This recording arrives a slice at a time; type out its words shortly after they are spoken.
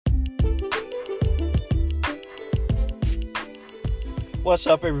What's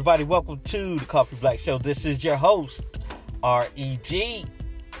up, everybody? Welcome to the Coffee Black Show. This is your host, REGGIE,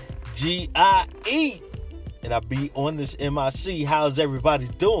 and I be on this MIC. How's everybody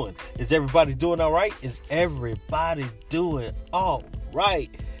doing? Is everybody doing all right? Is everybody doing all right?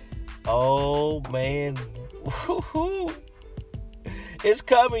 Oh, man. Woo-hoo. It's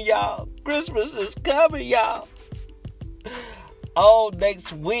coming, y'all. Christmas is coming, y'all. Oh,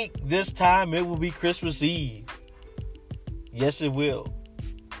 next week, this time, it will be Christmas Eve. Yes, it will.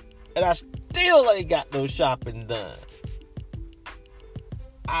 And I still ain't got no shopping done.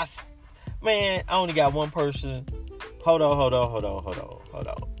 I only got one person. Hold on.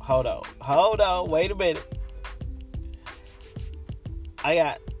 Wait a minute.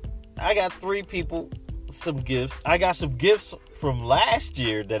 I got 3 people some gifts. I got some gifts from last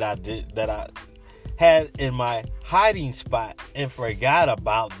year that I had in my hiding spot and forgot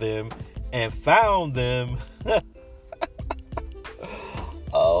about them and found them.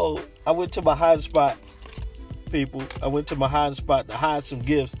 Oh, I went to my hiding spot, people. I went to my hiding spot to hide some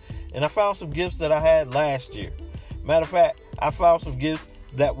gifts, and I found some gifts that I had last year. Matter of fact, I found some gifts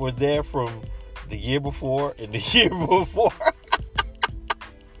that were there from the year before and the year before.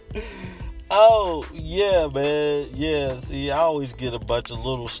 Oh, yeah, man. Yeah, see, I always get a bunch of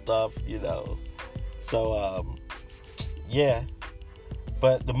little stuff, So, yeah.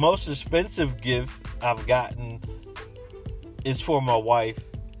 But the most expensive gift I've gotten is for my wife,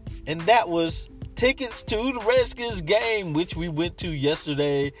 and that was tickets to the Redskins game, which we went to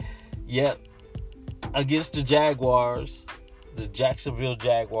yesterday. Yep, against the Jaguars, the Jacksonville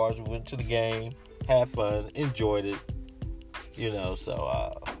Jaguars. We went to the game, had fun, enjoyed it.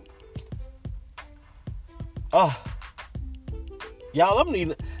 So y'all,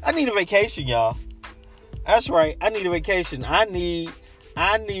 I need a vacation, y'all. That's right, I need a vacation. I need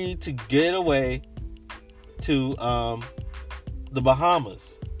to get away to the Bahamas.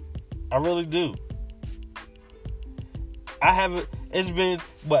 I really do. I haven't. It's been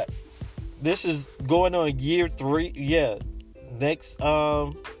this is going on year 3. Yeah, next.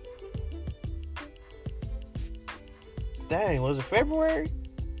 Dang, was it February?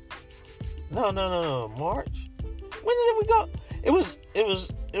 No. March. When did we go? It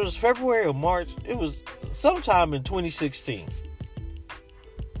was February or March. It was sometime in 2016.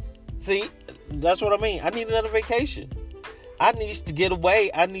 See, that's what I mean. I need another vacation. I need to get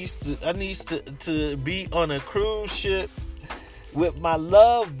away. I need to be on a cruise ship with my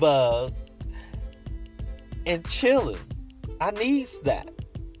love bug and chilling. I need that.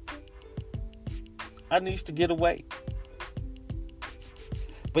 I need to get away.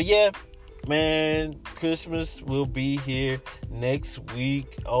 But yeah, man, Christmas will be here next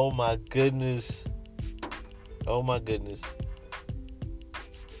week. Oh my goodness.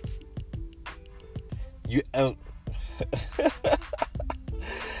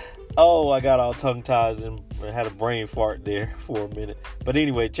 Oh, I got all tongue-tied and had a brain fart there for a minute. But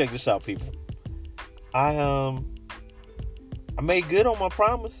anyway, check this out, people. I made good on my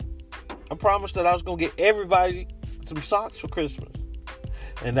promise. I promised that I was going to get everybody some socks for Christmas.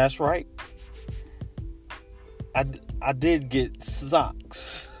 And that's right. I did get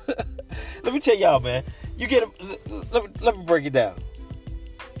socks. Let me tell y'all, man. You get let me break it down.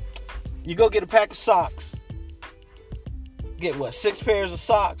 You go get a pack of socks. Get 6 pairs of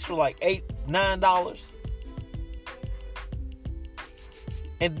socks for like $8-9.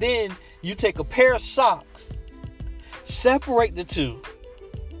 And then you take a pair of socks, separate the two,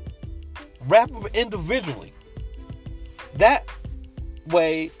 wrap them individually. That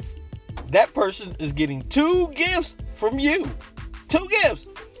way, that person is getting 2 gifts from you. 2 gifts.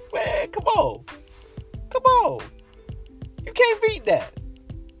 Man, come on. You can't beat that.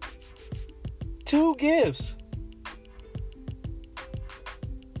 2 gifts.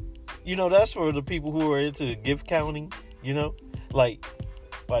 That's for the people who are into gift counting, like,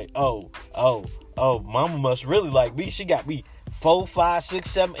 mama must really like me. She got me 4, 5, 6,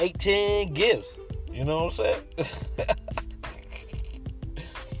 7, 8, 10 gifts. You know what I'm saying?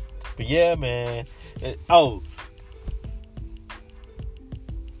 But yeah, man.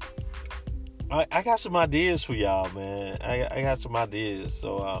 I got some ideas for y'all, man. I got some ideas.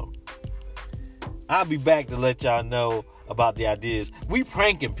 So, I'll be back to let y'all know about the ideas. We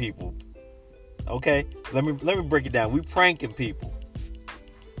pranking people. Okay? Let me break it down. We pranking people.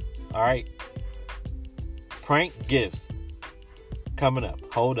 All right? Prank gifts. Coming up.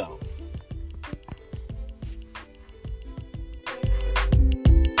 Hold on.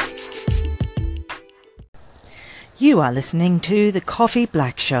 You are listening to The Coffee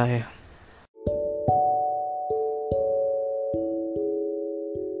Black Show.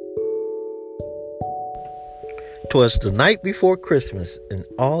 'Twas the night before Christmas, and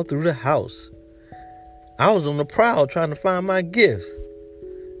all through the house, I was on the prowl trying to find my gifts.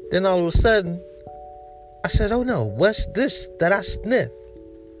 Then all of a sudden, I said, oh no, what's this that I sniffed?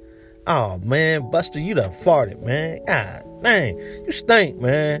 Oh man, Buster, you done farted, man. God dang, you stink,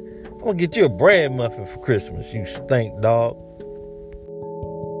 man. I'm gonna get you a bread muffin for Christmas, you stink dog.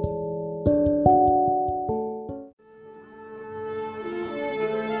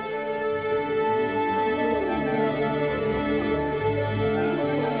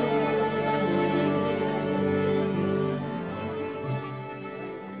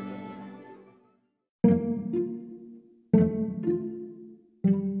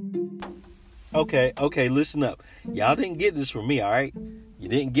 Okay, listen up. Y'all didn't get this from me, all right? You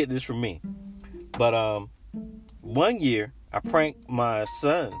didn't get this from me. But one year I pranked my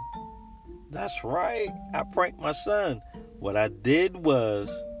son. That's right. I pranked my son. What I did was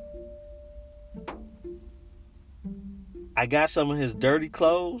I got some of his dirty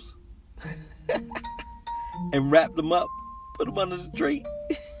clothes and wrapped them up, put them under the tree.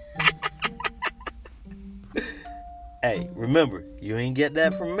 Hey, remember, you ain't get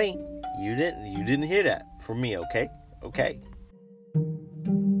that from me. You didn't hear that from me, okay? Okay.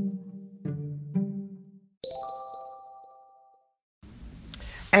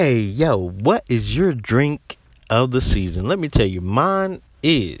 Hey, yo, what is your drink of the season? Let me tell you, mine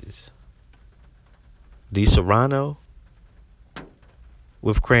is Disaronno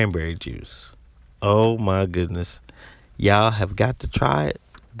with cranberry juice. Oh my goodness. Y'all have got to try it.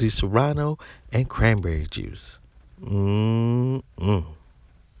 Disaronno and cranberry juice.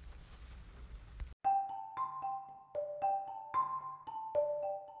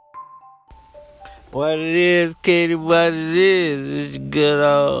 What it is, Katie, what it is, it's your good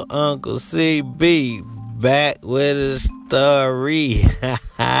old Uncle CB back with a story.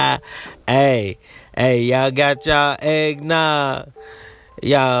 Hey, y'all got y'all eggnog,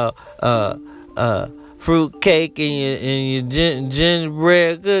 y'all fruit cake and your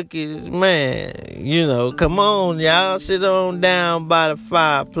gingerbread cookies, man. You know, come on, y'all, sit on down by the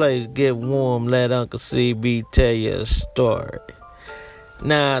fireplace, get warm, let Uncle CB tell you a story.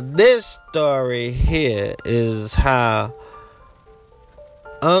 Now, this story here is how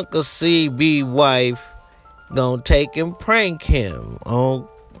Uncle CB wife gonna take and prank him on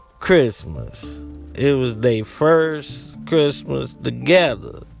Christmas. It was their first Christmas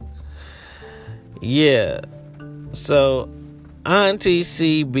together. Yeah. So, Auntie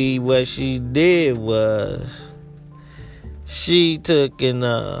CB, what she did was she took and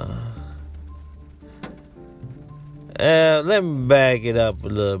let me back it up a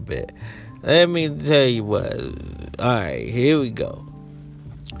little bit. Let me tell you what. Alright, here we go.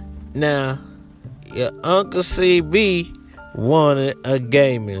 Now, your Uncle CB wanted a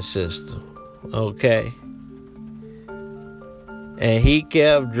gaming system. Okay? And he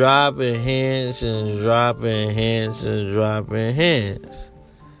kept dropping hints and dropping hints and dropping hints.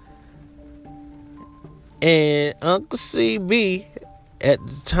 And Uncle CB at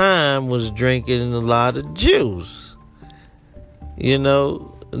the time was drinking a lot of juice. You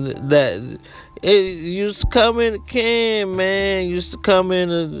know, that it used to come in a can, man. It used to come in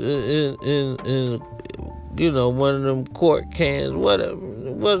you know, one of them quart cans, whatever.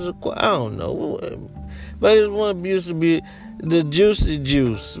 It was I don't know. But it used to be the juicy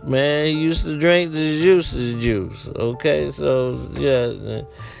juice, man. He used to drink the juicy juice. Okay, so yeah.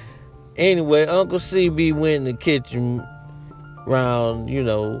 Anyway, Uncle CB went in the kitchen around, you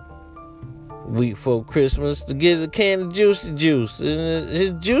know, week before Christmas to get a can of juicy juice, and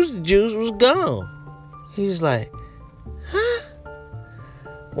his juicy juice was gone. He's like, huh?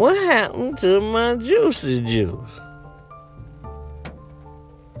 What happened to my juicy juice?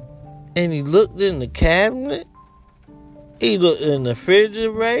 And he looked in the cabinet. He looked in the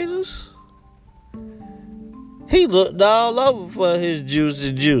refrigerators. He looked all over for his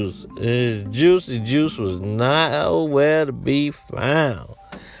juicy juice. His juicy juice was nowhere to be found.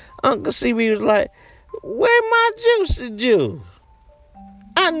 Uncle CB was like, where my juicy juice?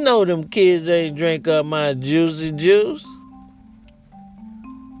 I know them kids ain't drink up my juicy juice.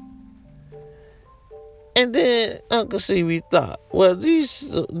 And then Uncle CB thought, well, they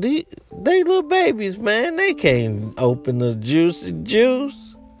little babies, man. They can't open the juicy juice.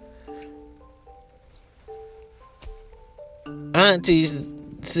 Auntie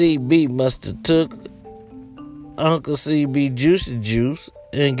CB must have took Uncle CB juicy juice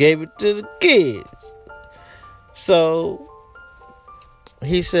and gave it to the kids. So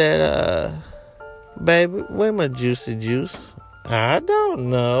he said, baby, where my juicy juice? I don't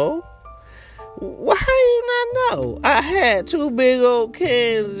know. Well, how you not know? I had 2 big old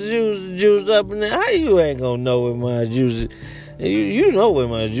cans of juice up in there. How you ain't gonna know where my juice is? You know where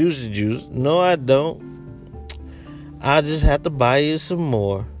my juice is juice. No, I don't. I just have to buy you some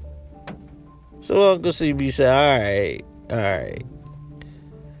more. So Uncle CB said, all right.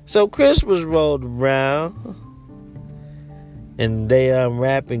 So Christmas rolled around, and they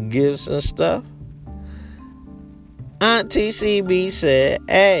unwrapping gifts and stuff. Auntie CB said,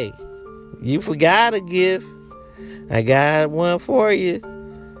 hey, you forgot a gift. I got one for you.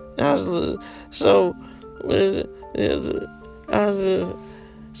 So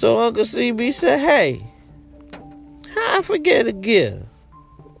Uncle CB said, hey, how I forget a gift?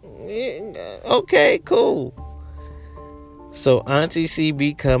 Okay, cool. So Auntie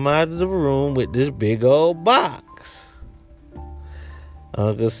CB come out of the room with this big old box.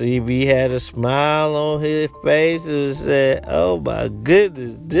 Uncle CB had a smile on his face and said, oh my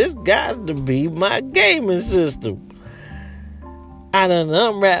goodness, this got to be my gaming system. I done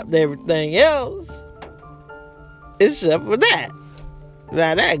unwrapped everything else except for that.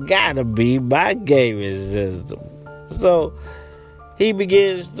 Now that gotta be my gaming system. So he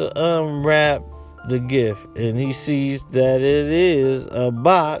begins to unwrap the gift, and he sees that it is a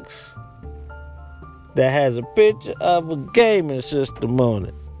box that has a picture of a gaming system on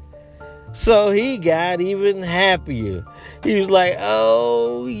it. So he got even happier. He was like,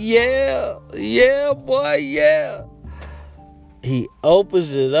 oh yeah, boy, yeah. He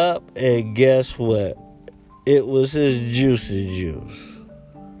opens it up, and guess what? It was his Juicy Juice.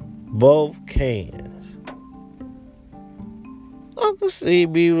 Both cans. Uncle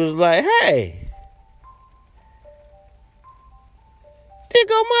CB was like, hey, there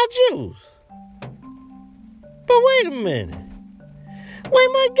go my juice. But wait a minute. Where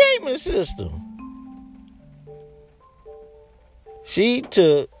my gaming system? She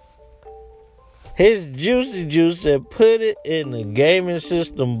took his Juicy Juice and put it in the gaming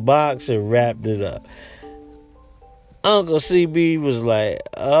system box and wrapped it up. Uncle CB was like,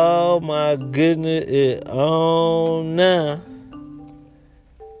 oh my goodness, oh nah.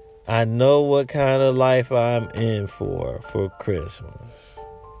 I know what kind of life I'm in for Christmas.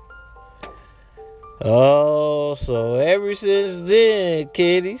 Oh, so ever since then,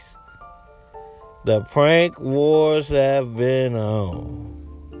 kiddies, the prank wars have been on.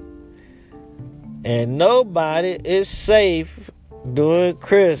 And nobody is safe during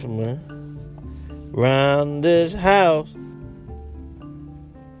Christmas around this house,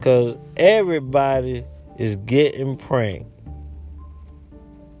 because everybody is getting pranked.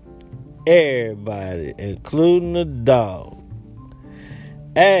 Everybody, including the dog.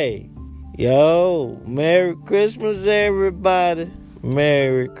 Hey, yo, Merry Christmas, everybody.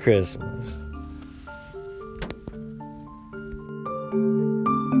 Merry Christmas.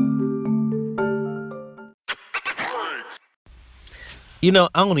 You know,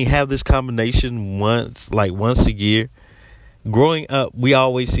 I only have this combination once a year. Growing up, we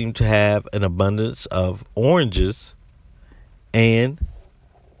always seem to have an abundance of oranges and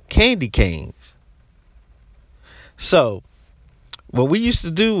candy canes. So, what we used to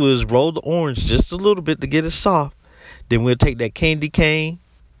do was roll the orange just a little bit to get it soft. Then we'll take that candy cane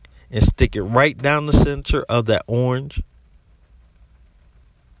and stick it right down the center of that orange.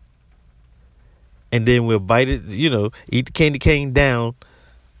 And then we'll bite it, eat the candy cane down.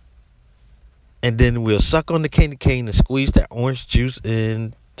 And then we'll suck on the candy cane and squeeze that orange juice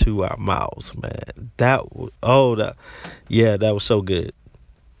into our mouths, man. That was so good.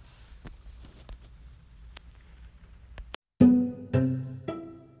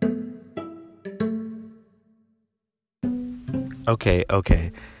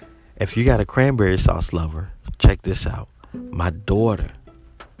 Okay. If you got a cranberry sauce lover, check this out. My daughter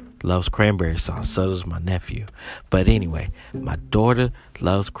loves cranberry sauce. So does my nephew. But anyway, my daughter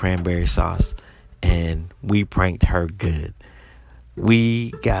loves cranberry sauce, and we pranked her good.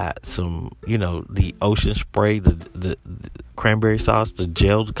 We got some, the Ocean Spray, the cranberry sauce, the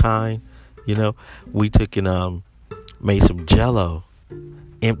gelled kind. We took and made some Jell-O,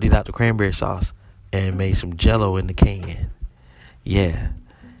 emptied out the cranberry sauce, and made some Jell-O in the can. Yeah.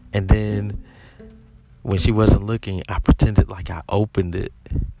 And then when she wasn't looking, I pretended like I opened it.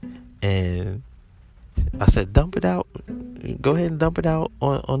 And I said, dump it out. Go ahead and dump it out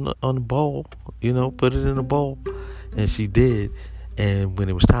on the bowl. Put it in a bowl. And she did. And when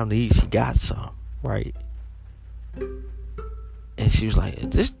it was time to eat, she got some, right? And she was like,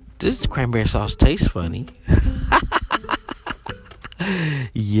 this cranberry sauce tastes funny.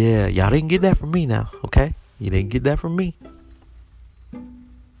 Yeah, y'all didn't get that from me now, okay? You didn't get that from me.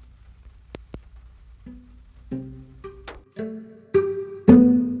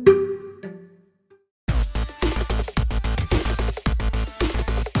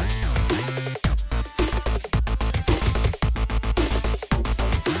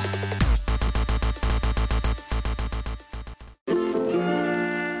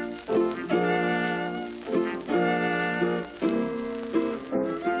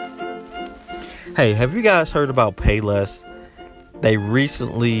 Hey, have you guys heard about Payless? They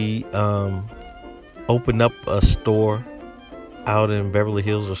recently opened up a store out in Beverly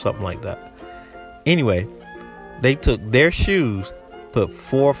Hills or something like that. Anyway, they took their shoes, put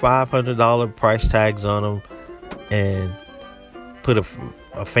 $400 or $500 price tags on them, and put a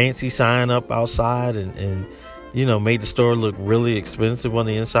fancy sign up outside, and made the store look really expensive on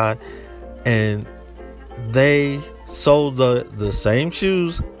the inside. And they sold the same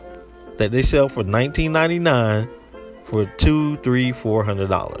shoes that they sell for $19.99 for $200, $300,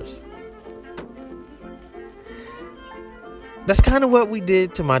 $400. That's kind of what we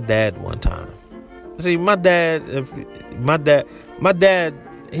did to my dad one time. See, my dad,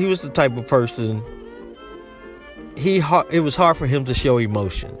 he was the type of person. It was hard for him to show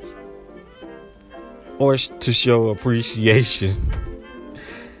emotions or to show appreciation.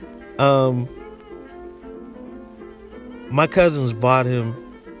 My cousins bought him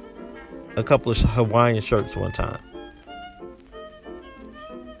a couple of Hawaiian shirts one time,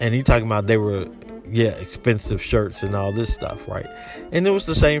 and he talking about they were expensive shirts and all this stuff, right? And it was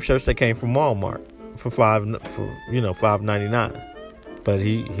the same shirts that came from Walmart for $5.99. But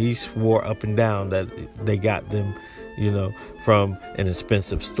he swore up and down that they got them, from an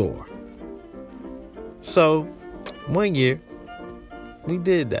expensive store. So one year we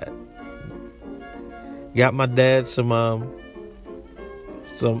did that. Got my dad some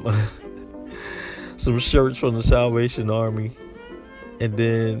shirts from the Salvation Army, and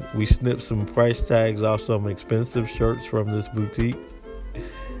then we snipped some price tags off some expensive shirts from this boutique,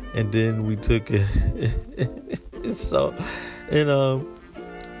 and then we took it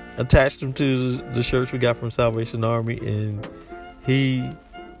attached them to the shirts we got from Salvation Army, and he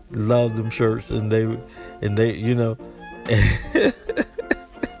loved them shirts, and they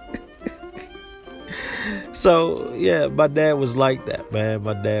So yeah, my dad was like that, man.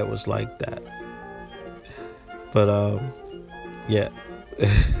 My dad was like that. But yeah.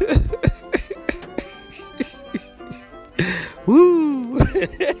 Woo.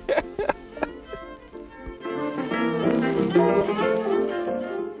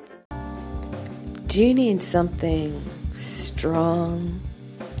 Do you need something strong,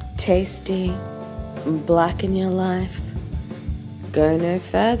 tasty, black in your life? Go no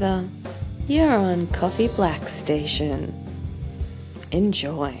further. You're on Coffee Black Station.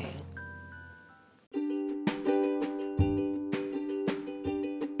 Enjoy.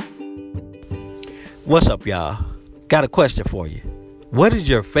 What's up, y'all? Got a question for you. What is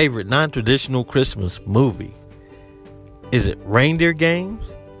your favorite non-traditional Christmas movie? Is it Reindeer Games?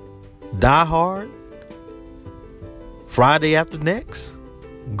 Die Hard? Friday After Next?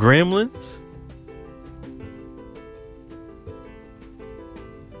 Gremlins?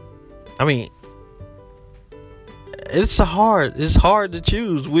 I mean, it's hard to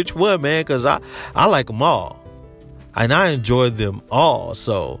choose which one, man, because I like them all. And I enjoy them all.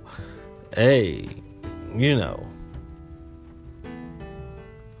 So, hey,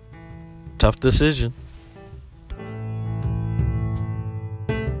 tough decision.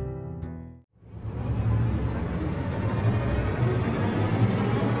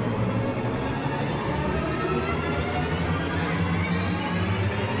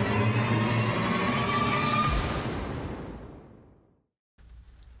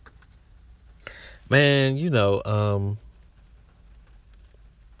 Man,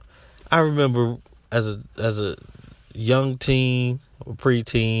 I remember as a young teen, or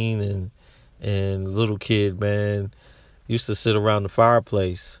preteen, and little kid, man, used to sit around the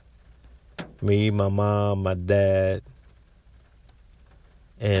fireplace. Me, my mom, my dad,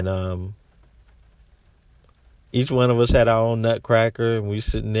 and each one of us had our own nutcracker, and we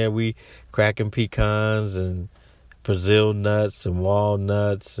sitting there, we cracking pecans and Brazil nuts and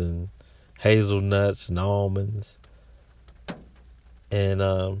walnuts and hazelnuts and almonds,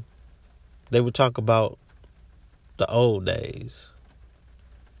 and they would talk about the old days,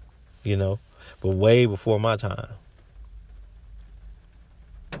 but way before my time.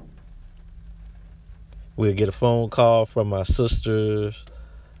 We'd get a phone call from my sisters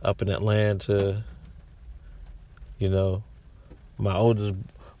up in Atlanta. One of my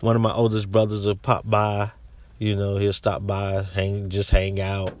oldest brothers would pop by. He'll stop by, hang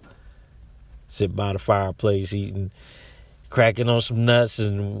out, sit by the fireplace, cracking on some nuts,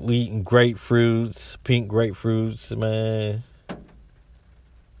 and we eating grapefruits, pink grapefruits, man.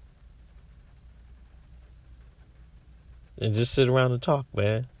 And just sit around and talk,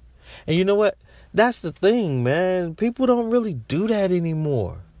 man. And you know what? That's the thing, man. People don't really do that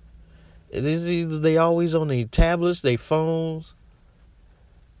anymore. It's either they always on their tablets, their phones.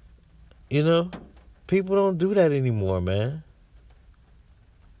 People don't do that anymore, man.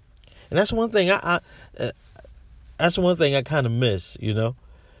 And that's one thing that's one thing I kind of miss, you know.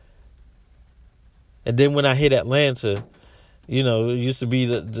 And then when I hit Atlanta, you know, it used to be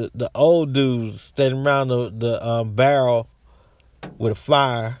the old dudes standing around the barrel with a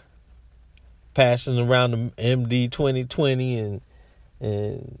fire, passing around the MD 2020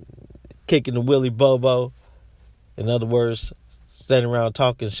 and kicking the Willy Bobo. In other words, standing around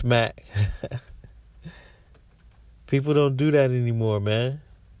talking smack. People don't do that anymore, man.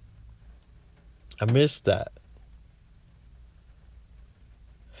 I miss that.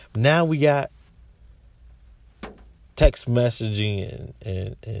 Now we got text messaging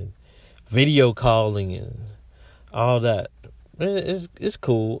and video calling and all that. It's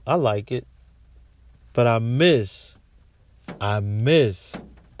cool. I like it. But I miss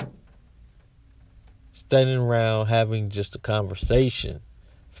standing around having just a conversation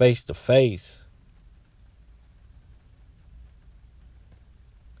face to face.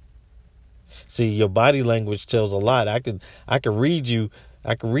 See, your body language tells a lot. I can read you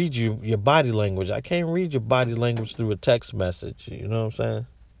your body language. I can't read your body language through a text message. You know what I'm saying?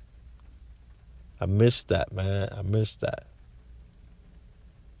 I miss that, man. I miss that.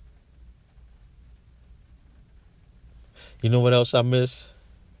 You know what else I miss?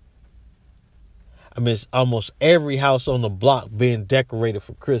 I miss almost every house on the block being decorated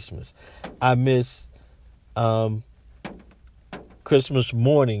for Christmas. I miss Christmas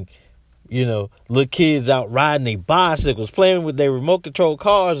morning, you know, little kids out riding their bicycles, playing with their remote control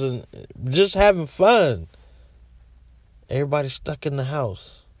cars and just having fun. Everybody stuck in the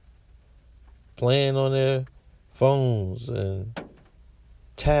house, playing on their phones and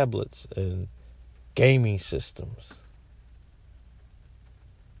tablets and gaming systems.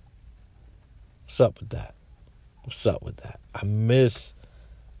 What's up with that? What's up with that? I miss,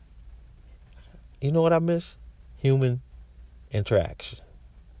 you know what I miss? Human interaction.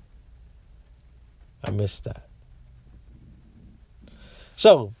 I miss that.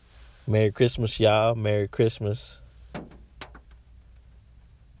 So, Merry Christmas, y'all. Merry Christmas.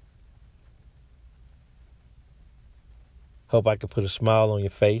 Hope I could put a smile on your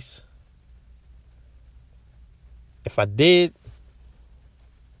face. If I did,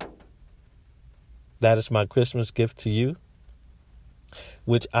 that is my Christmas gift to you,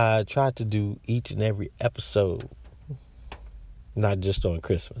 which I try to do each and every episode, not just on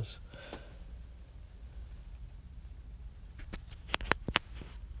Christmas.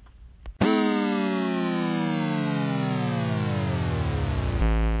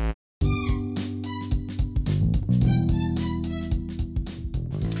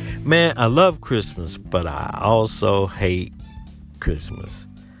 Man, I love Christmas, but I also hate Christmas.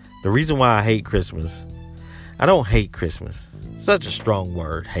 The reason why I hate Christmas, I don't hate Christmas. Such a strong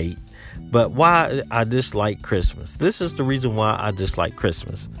word, hate. But why I dislike Christmas. This is the reason why I dislike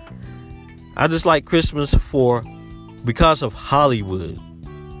Christmas. I dislike Christmas because of Hollywood.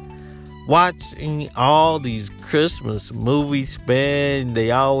 Watching all these Christmas movies, man,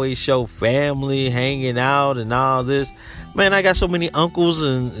 they always show family hanging out and all this. Man, I got so many uncles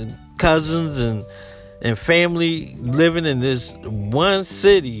and cousins and family living in this one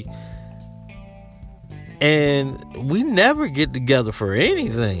city, and we never get together for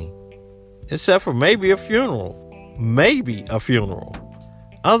anything except for maybe a funeral.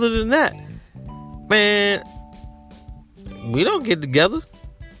 Other than that, man, we don't get together.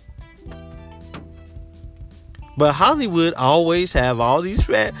 But Hollywood always have all these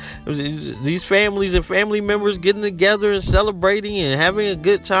families and family members getting together and celebrating and having a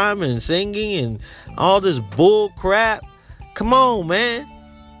good time and singing and all this bull crap. Come on, man.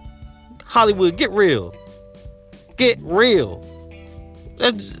 Hollywood, get real. Get real.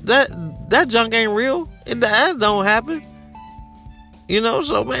 That junk ain't real. That don't happen. You know,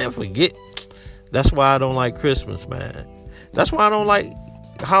 so man, forget. That's why I don't like Christmas, man. That's why I don't like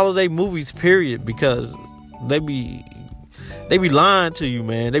holiday movies, period, because they be lying to you,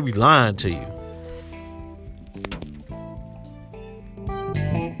 man. They be lying to you.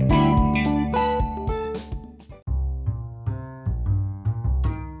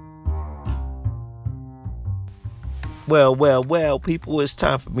 Well, people, it's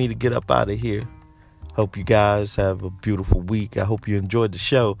time for me to get up out of here. Hope you guys have a beautiful week. I hope you enjoyed the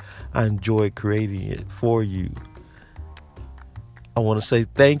show. I enjoyed creating it for you. I want to say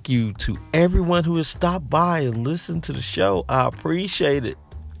thank you to everyone who has stopped by and listened to the show. I appreciate it.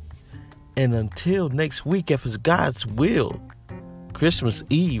 And until next week, if it's God's will, Christmas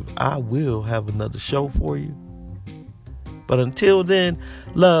Eve, I will have another show for you. But until then,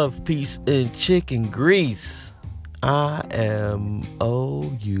 love, peace, and chicken grease. I am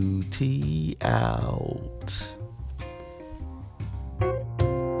OUT out.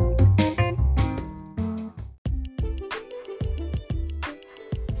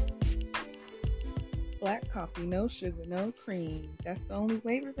 black coffee, no sugar, no cream. That's the only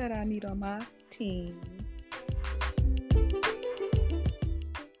waiver that I need on my team.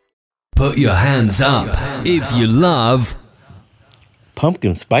 Put your hands up if you love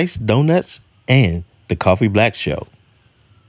pumpkin spice donuts and the Coffee Black Show.